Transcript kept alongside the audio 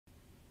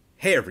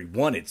Hey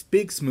everyone, it's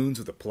BigSmoons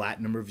with a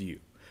Platinum Review,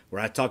 where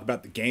I talk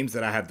about the games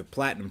that I have the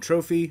Platinum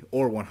Trophy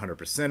or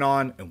 100%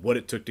 on and what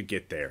it took to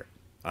get there.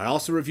 I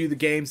also review the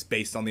games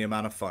based on the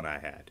amount of fun I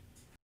had.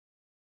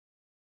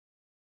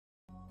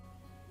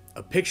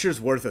 A picture's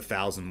worth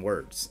 1,000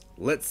 words.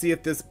 Let's see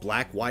if this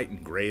black, white,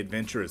 and gray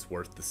adventure is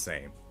worth the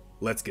same.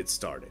 Let's get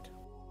started.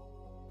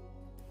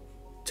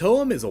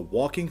 TOEM is a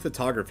walking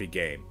photography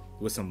game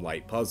with some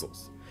light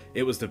puzzles.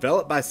 It was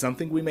developed by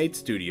Something We Made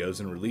Studios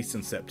and released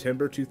in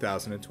September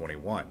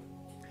 2021.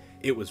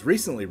 It was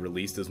recently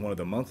released as one of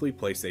the monthly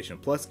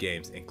PlayStation Plus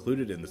games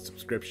included in the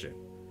subscription.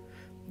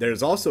 There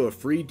is also a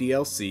free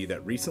DLC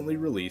that recently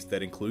released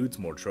that includes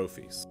more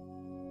trophies.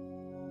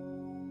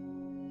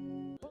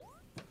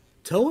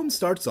 TOEM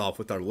starts off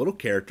with our little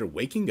character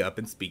waking up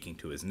and speaking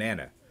to his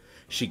Nana.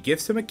 She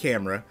gifts him a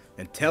camera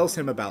and tells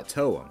him about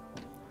TOEM.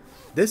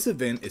 This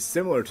event is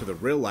similar to the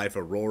real-life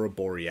Aurora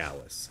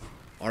Borealis.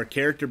 Our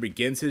character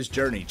begins his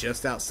journey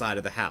just outside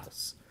of the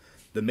house.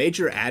 The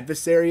major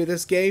adversary of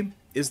this game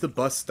is the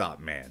bus stop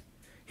man.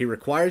 He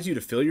requires you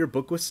to fill your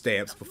book with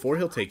stamps before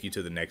he'll take you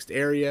to the next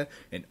area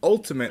and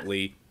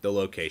ultimately the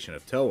location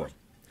of TOEM.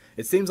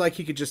 It seems like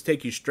he could just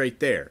take you straight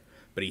there,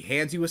 but he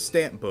hands you a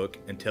stamp book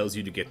and tells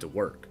you to get to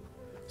work.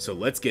 So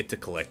let's get to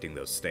collecting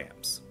those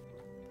stamps.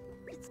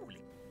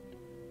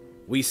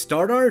 We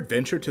start our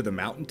adventure to the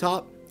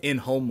mountaintop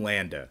in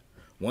Homelanda.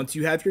 Once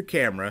you have your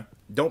camera,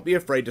 don't be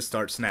afraid to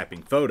start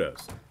snapping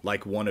photos,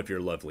 like one of your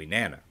lovely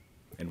Nana.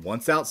 And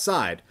once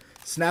outside,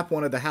 snap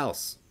one of the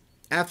house.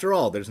 After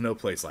all, there's no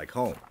place like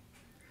home.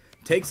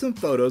 Take some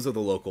photos of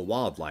the local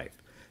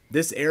wildlife.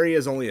 This area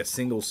is only a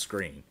single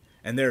screen,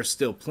 and there are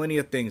still plenty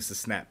of things to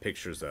snap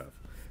pictures of.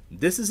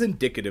 This is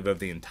indicative of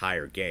the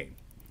entire game.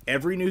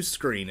 Every new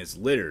screen is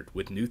littered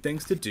with new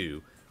things to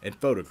do and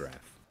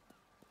photograph.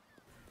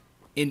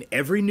 In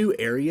every new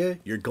area,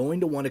 you're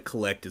going to want to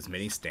collect as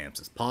many stamps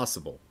as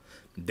possible.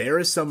 There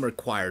is some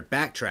required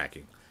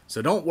backtracking,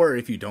 so don't worry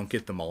if you don't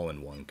get them all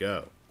in one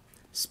go.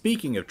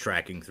 Speaking of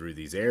tracking through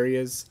these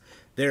areas,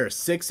 there are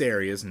 6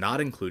 areas not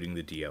including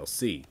the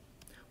DLC.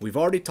 We've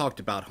already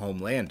talked about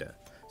Homelanda,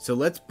 so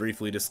let's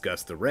briefly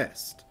discuss the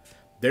rest.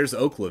 There's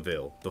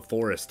Oaklaville, the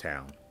forest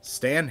town,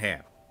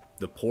 Stanham,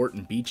 the port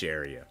and beach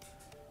area,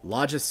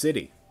 Lodge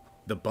City,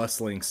 the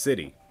bustling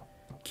city,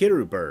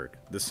 Kitterberg,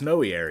 the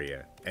snowy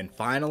area, and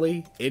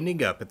finally,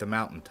 ending up at the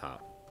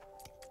mountaintop.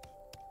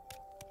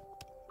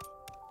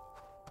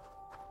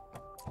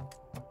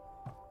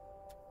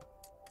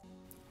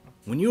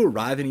 When you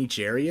arrive in each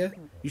area,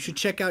 you should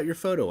check out your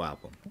photo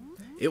album.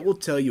 It will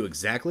tell you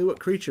exactly what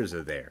creatures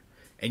are there,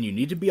 and you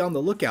need to be on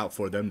the lookout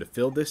for them to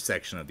fill this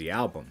section of the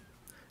album.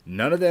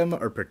 None of them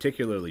are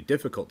particularly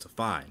difficult to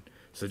find,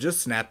 so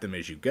just snap them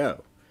as you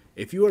go.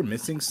 If you are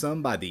missing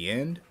some by the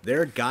end,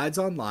 there are guides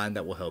online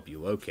that will help you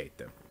locate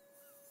them.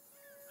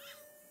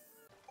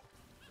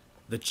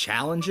 The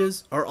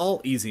challenges are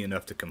all easy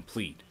enough to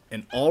complete,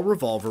 and all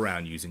revolve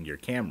around using your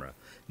camera.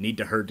 Need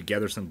to herd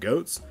together some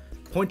goats?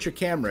 Point your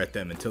camera at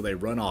them until they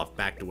run off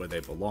back to where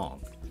they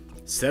belong.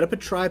 Set up a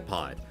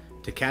tripod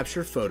to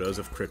capture photos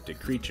of cryptic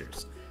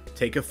creatures.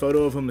 Take a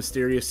photo of a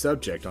mysterious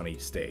subject on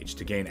each stage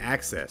to gain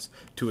access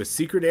to a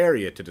secret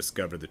area to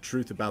discover the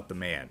truth about the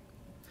man.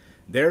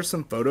 There are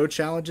some photo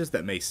challenges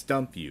that may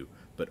stump you,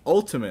 but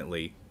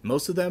ultimately,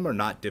 most of them are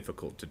not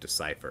difficult to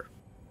decipher.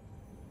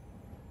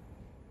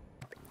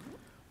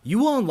 You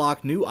will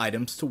unlock new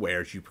items to wear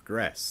as you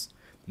progress.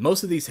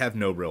 Most of these have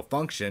no real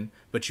function,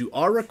 but you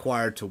are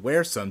required to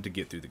wear some to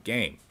get through the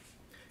game.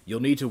 You'll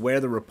need to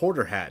wear the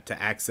reporter hat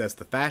to access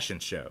the fashion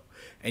show,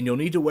 and you'll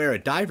need to wear a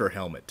diver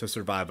helmet to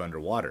survive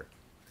underwater.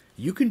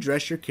 You can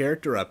dress your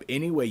character up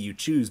any way you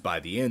choose by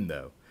the end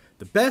though.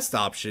 The best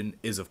option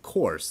is of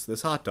course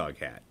this hot dog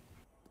hat.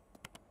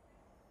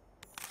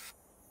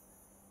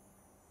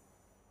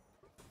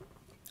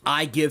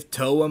 I give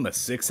TOEM a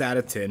 6 out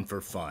of 10 for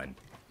fun.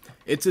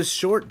 It's a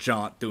short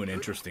jaunt through an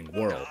interesting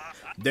world.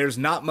 There's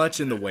not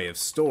much in the way of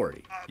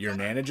story. Your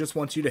Nana just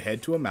wants you to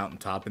head to a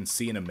mountaintop and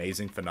see an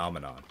amazing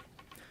phenomenon.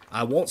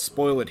 I won't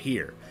spoil it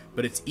here,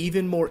 but it's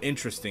even more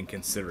interesting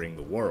considering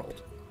the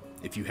world.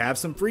 If you have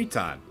some free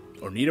time,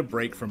 or need a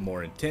break from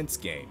more intense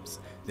games,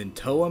 then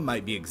TOEM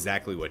might be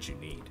exactly what you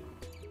need.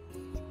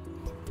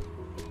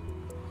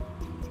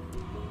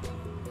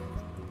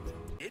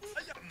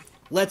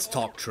 Let's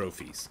talk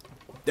trophies.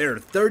 There are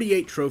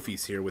 38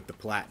 trophies here with the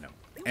Platinum,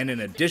 and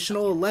an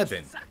additional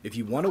 11 if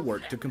you want to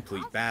work to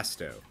complete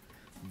Basto.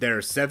 There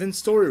are 7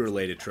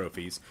 story-related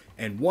trophies,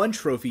 and 1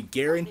 trophy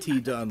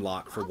guaranteed to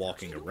unlock for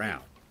walking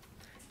around.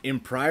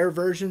 In prior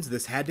versions,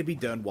 this had to be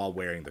done while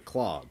wearing the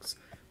clogs.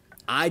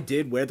 I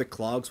did wear the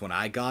clogs when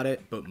I got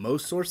it, but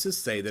most sources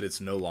say that it's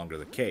no longer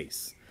the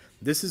case.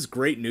 This is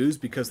great news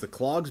because the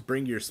clogs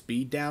bring your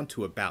speed down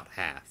to about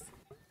half.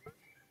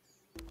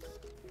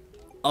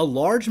 A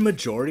large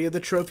majority of the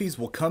trophies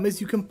will come as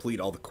you complete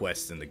all the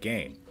quests in the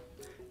game.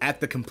 At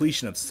the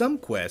completion of some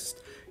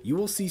quests, you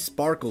will see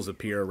sparkles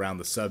appear around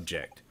the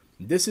subject.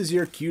 This is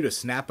your cue to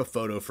snap a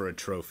photo for a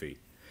trophy.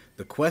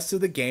 The quests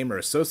of the game are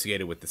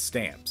associated with the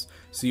stamps,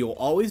 so you'll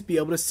always be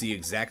able to see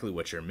exactly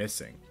what you're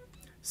missing.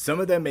 Some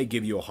of them may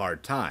give you a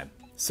hard time,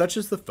 such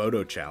as the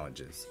photo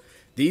challenges.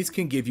 These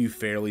can give you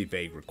fairly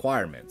vague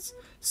requirements,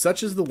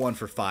 such as the one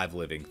for 5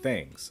 living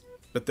things,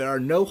 but there are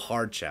no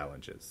hard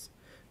challenges.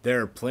 There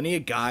are plenty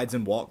of guides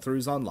and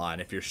walkthroughs online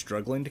if you're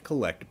struggling to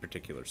collect a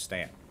particular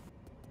stamp.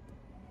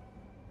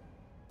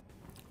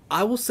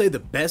 I will say the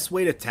best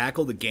way to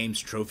tackle the game's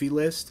trophy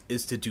list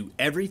is to do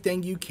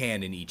everything you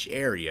can in each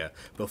area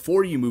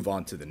before you move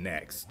on to the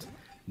next.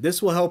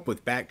 This will help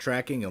with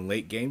backtracking and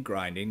late game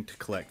grinding to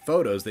collect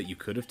photos that you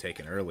could have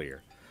taken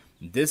earlier.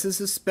 This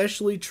is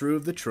especially true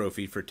of the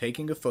trophy for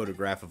taking a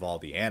photograph of all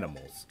the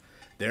animals.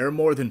 There are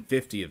more than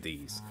 50 of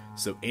these,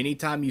 so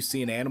anytime you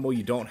see an animal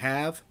you don't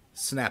have,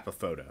 snap a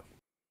photo.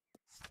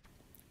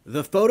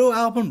 The photo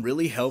album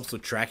really helps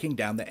with tracking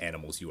down the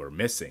animals you are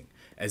missing,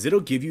 as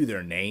it'll give you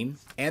their name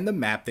and the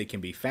map they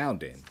can be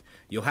found in.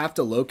 You'll have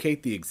to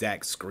locate the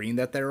exact screen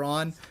that they're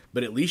on,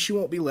 but at least you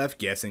won't be left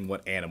guessing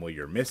what animal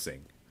you're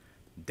missing.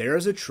 There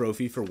is a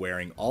trophy for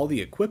wearing all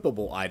the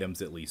equipable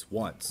items at least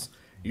once.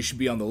 You should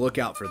be on the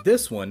lookout for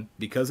this one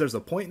because there's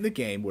a point in the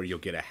game where you'll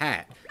get a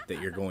hat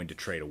that you're going to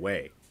trade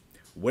away.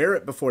 Wear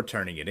it before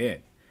turning it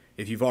in.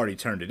 If you've already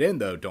turned it in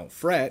though, don't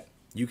fret.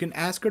 You can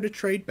ask her to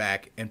trade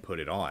back and put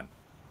it on.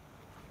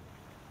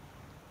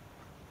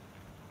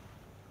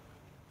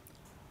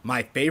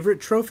 My favorite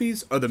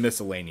trophies are the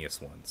miscellaneous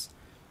ones.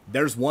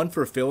 There's one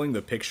for filling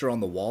the picture on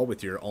the wall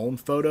with your own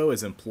photo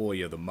as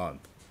Employee of the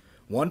Month,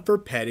 one for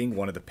petting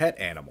one of the pet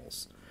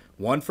animals,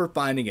 one for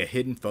finding a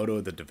hidden photo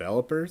of the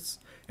developers,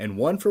 and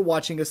one for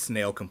watching a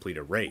snail complete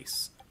a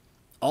race.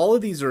 All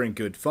of these are in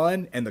good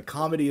fun and the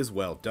comedy is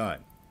well done.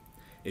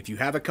 If you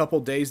have a couple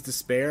days to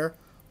spare,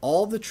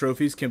 all the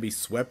trophies can be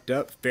swept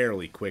up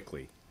fairly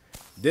quickly.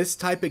 This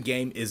type of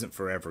game isn't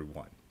for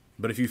everyone,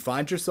 but if you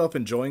find yourself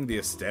enjoying the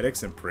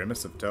aesthetics and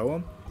premise of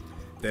TOEM,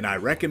 then I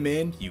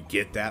recommend you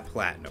get that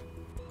platinum.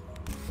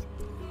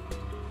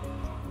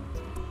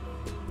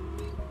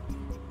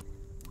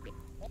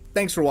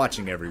 Thanks for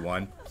watching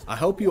everyone. I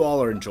hope you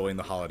all are enjoying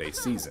the holiday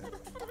season.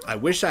 I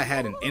wish I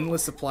had an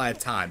endless supply of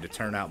time to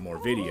turn out more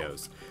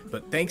videos,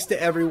 but thanks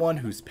to everyone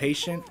who's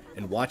patient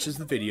and watches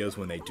the videos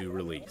when they do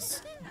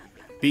release.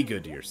 Be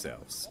good to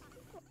yourselves.